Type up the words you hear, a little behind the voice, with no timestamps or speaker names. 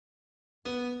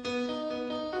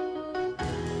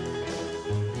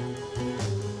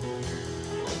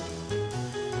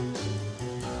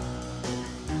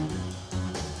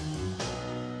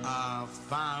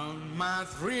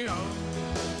real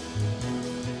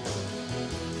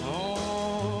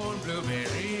on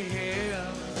Blueberry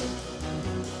Hill,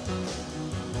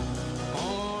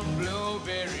 on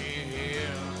Blueberry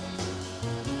Hill.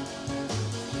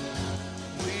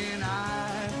 When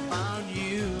I found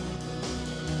you,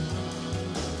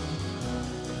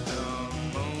 the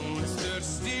moon stood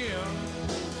still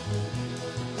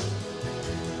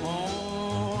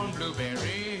on Blueberry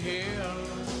Hill.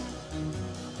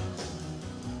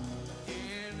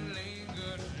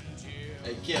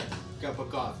 Hey Kip, cup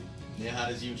of coffee. Yeah, how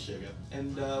does you, sugar?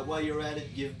 And while you're at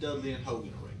it, give Dudley and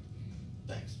Hogan a ring.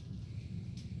 Thanks.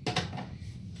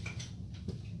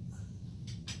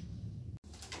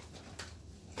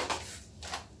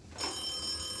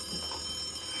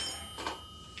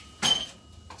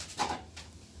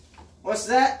 What's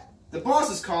that? The boss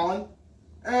is calling.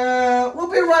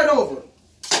 We'll be right over.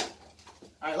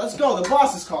 Alright, let's go. The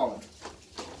boss is calling.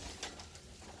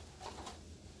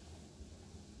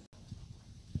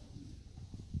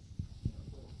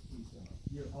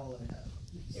 You're all I have.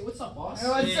 Hey, what's up, boss? Hey,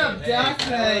 what's up, Doc?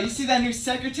 You see that new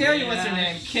secretary? What's her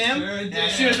name? Kim? Sure Yeah,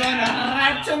 she was on a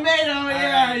hot tomato.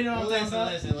 Yeah, you know what I'm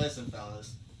talking about. Listen,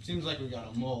 fellas. Seems like we got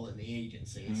a mole in the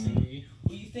agency.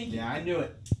 What do you think? Yeah, I knew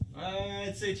it.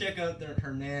 I'd say check out that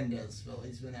Hernandez fella.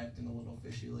 He's been acting a little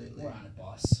fishy lately. We're on it,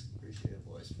 boss. Appreciate it,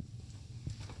 boys.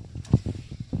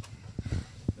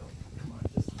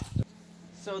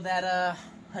 So that,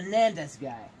 Hernandez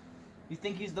guy, you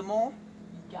think he's the mole?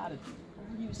 You gotta be.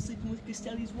 He was sleeping with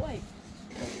Costelli's wife.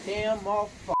 Damn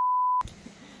motherfucker.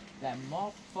 That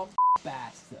motherfucker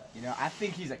bastard. You know, I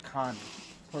think he's a con.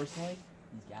 Personally,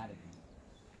 He's gotta be.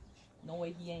 No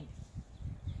way he ain't.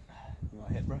 you want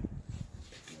to hit, bro?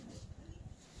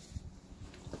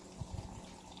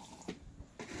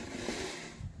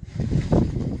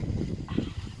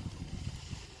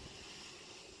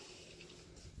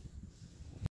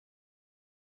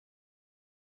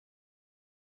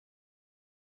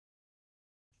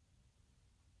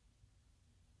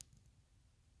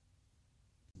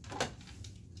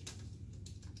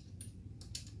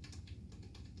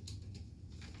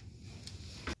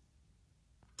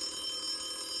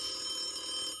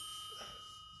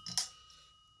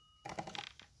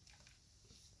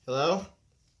 Hello?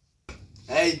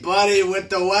 Hey, buddy, with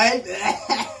the wife?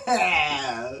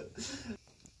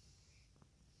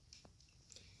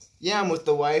 Yeah, I'm with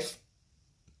the wife.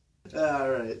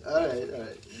 Alright.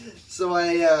 So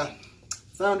I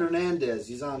found Hernandez.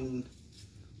 He's on,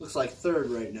 looks like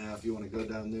 3rd right now. If you want to go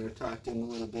down there, talk to him a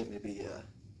little bit, maybe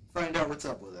find out what's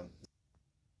up with him.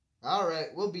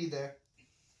 Alright, we'll be there.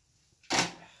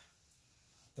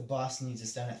 The boss needs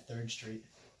us down at 3rd Street.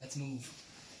 Let's move.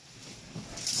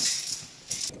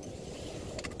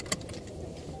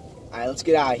 Alright, let's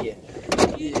get out of here.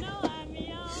 You know I'm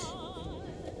yours for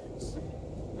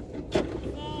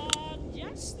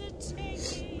just the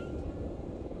taking.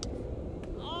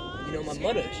 You know, my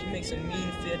mother, she makes a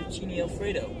mean fettuccine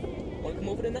Alfredo. Wanna come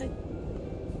over tonight?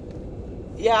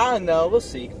 Yeah, I don't know. We'll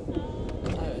see.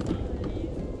 Alright.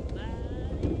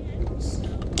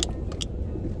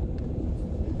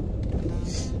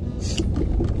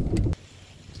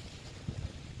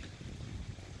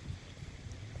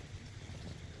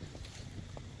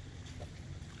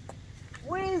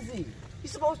 Where is he?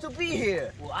 He's supposed to be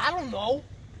here. Well, I don't know.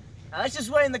 Now, let's just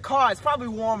wait in the car. It's probably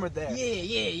warmer there.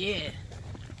 Yeah.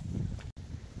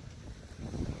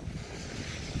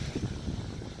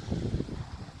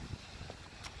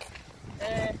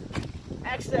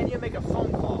 Actually, I need to make a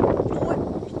phone call. You know what?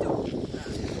 You do.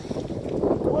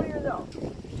 What do you know?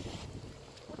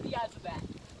 What are the odds of that?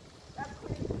 That's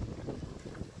crazy.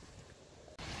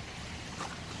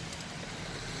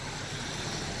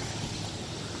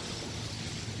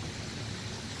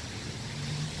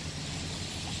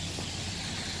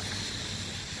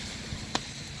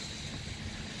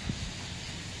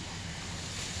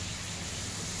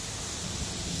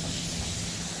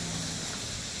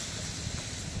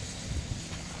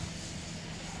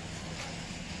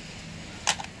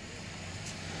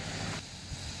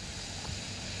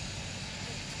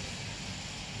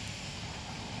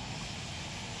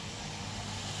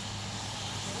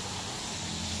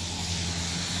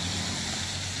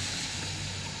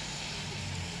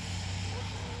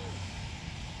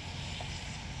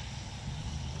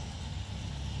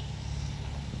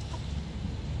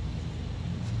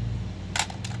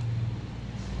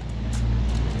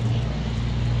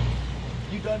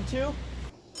 done too?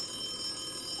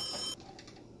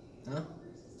 Huh?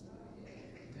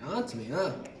 You're on to me,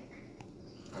 huh?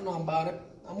 I know about it.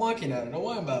 I'm working on it. Don't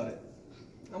worry about it.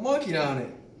 I'm working on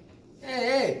it.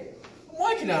 Hey, I'm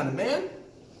working on it, man.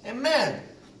 And man,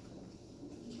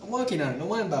 I'm working on it. Don't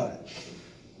worry about it.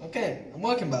 Okay, I'm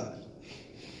working about it.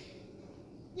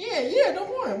 Yeah, don't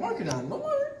worry. I'm working on it. Don't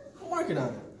worry. I'm working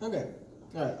on it. Okay.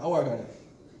 All right, I'll work on it.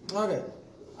 Okay.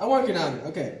 I'm working on it.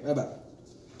 Okay, bye-bye.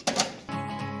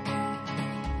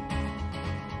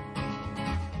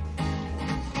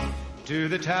 To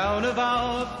the town of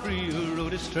Alfrea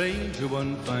rode a stranger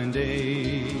one fine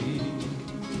day.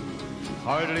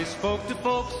 Hardly spoke to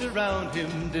folks around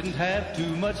him, didn't have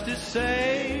too much to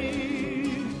say.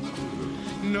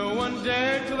 No one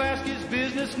dared to ask his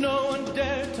business, no one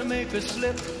dared to make a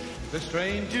slip. The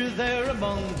stranger there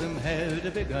among them had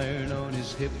a big iron on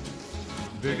his hip,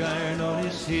 big iron on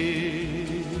his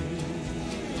hip.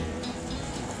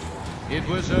 It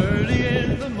was early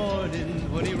in the morning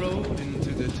when he rode into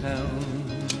the town.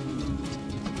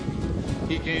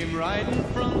 He came riding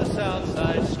from the south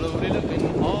side, slowly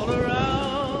looking all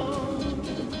around.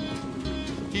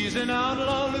 He's an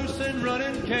outlaw, loose and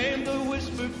running, came the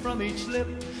whisper from each lip.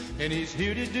 And he's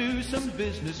here to do some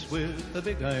business with a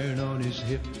big iron on his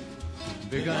hip,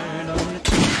 big iron on his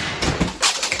hip.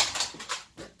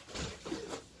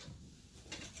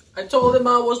 I told him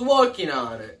I was working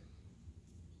on it.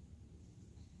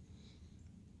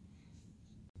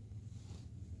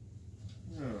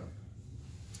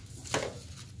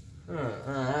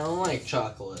 I don't like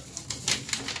chocolate.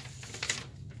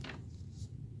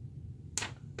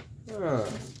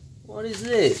 What is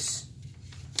this?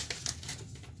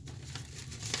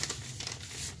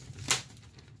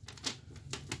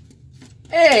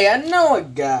 Hey, I know a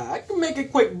guy. I can make a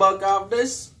quick buck off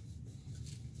this.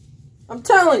 I'm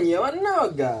telling you, I know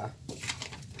a guy.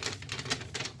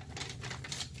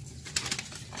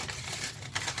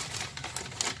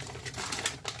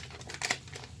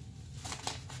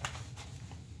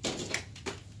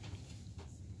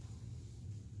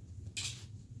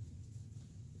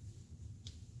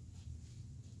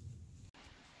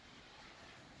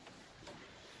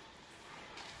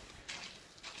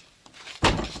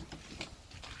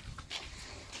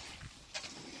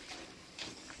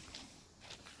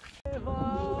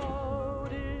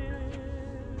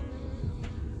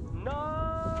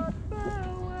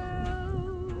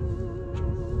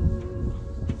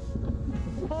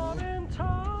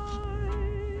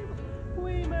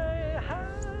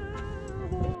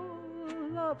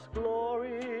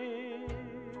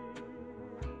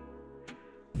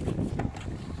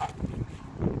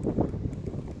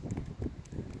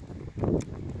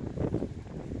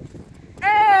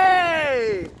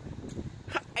 Hey!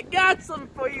 I got something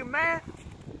for you, man.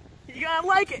 You gotta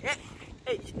like it.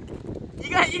 Hey,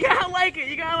 you gotta like it.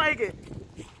 You gotta like it.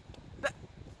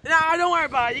 Nah, don't worry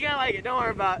about it. You gotta like it. Don't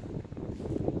worry about it.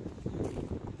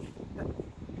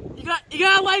 You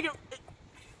gotta like it.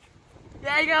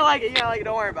 Yeah, you gotta like it. You gotta like it.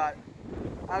 Don't worry about it.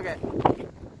 Okay.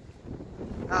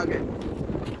 Okay.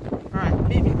 Alright,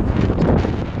 meet me.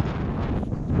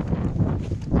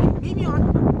 Meet me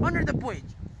under the bridge.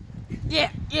 Yeah.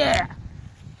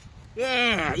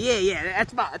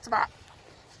 That's about.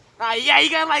 Yeah, you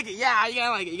gotta like it. Yeah, you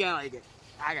gotta like it. You gotta like it.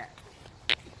 Okay.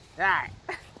 Alright.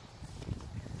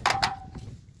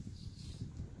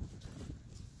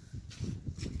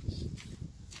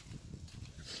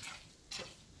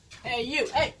 Hey, you.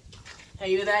 Hey,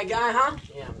 you that guy, huh?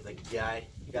 Yeah, I'm the guy.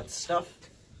 You got the stuff?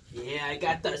 Yeah, I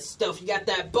got the stuff. You got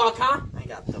that buck, huh? I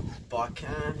got the buck,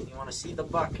 huh? You want to see the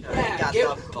buck? Yeah, I got give-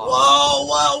 the buck.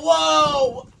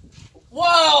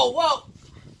 Whoa!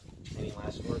 Any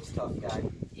last words, tough guy?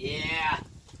 Yeah,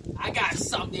 I got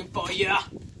something for you.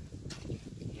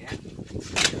 Yeah.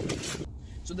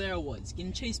 So there I was,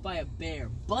 getting chased by a bear,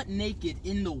 butt naked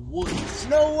in the woods.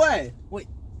 No way. Wait,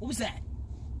 what was that?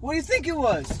 What do you think it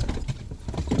was?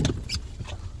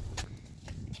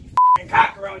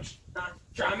 Cockroach.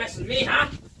 Trying to mess with me, huh?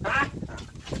 Huh?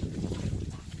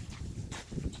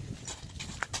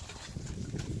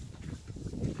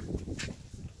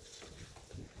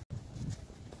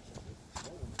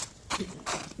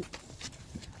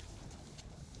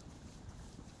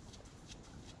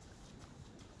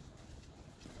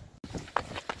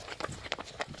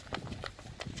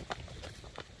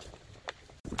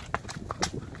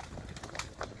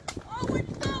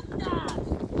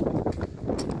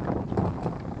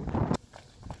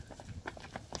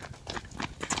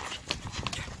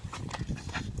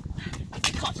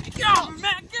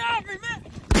 Get off me, man!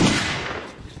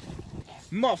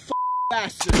 Motherfucker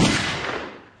bastard.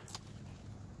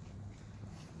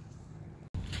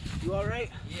 You alright?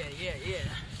 Yeah.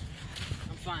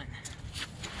 I'm fine.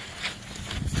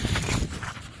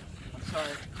 I'm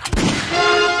sorry.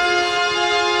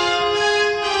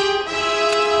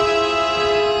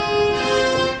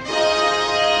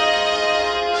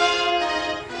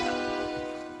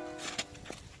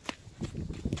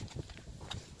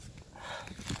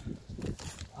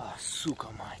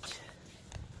 сука мать.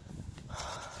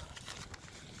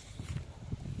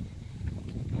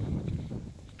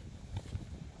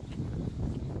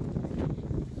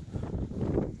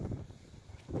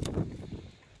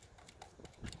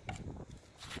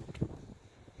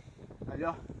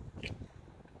 Алло.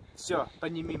 Все,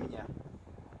 подними меня.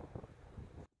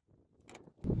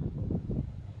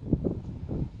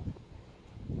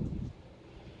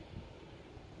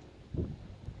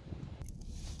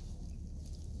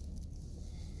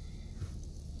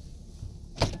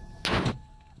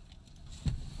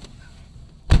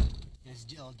 Я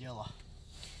сделал дело.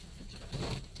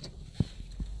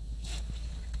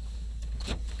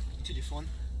 Телефон.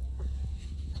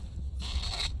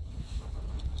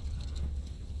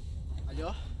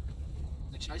 Алло?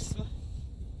 Начальство?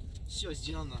 Все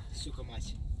сделано, сука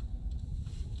мать.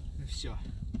 Ну все.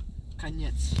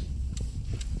 Конец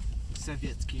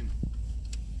советским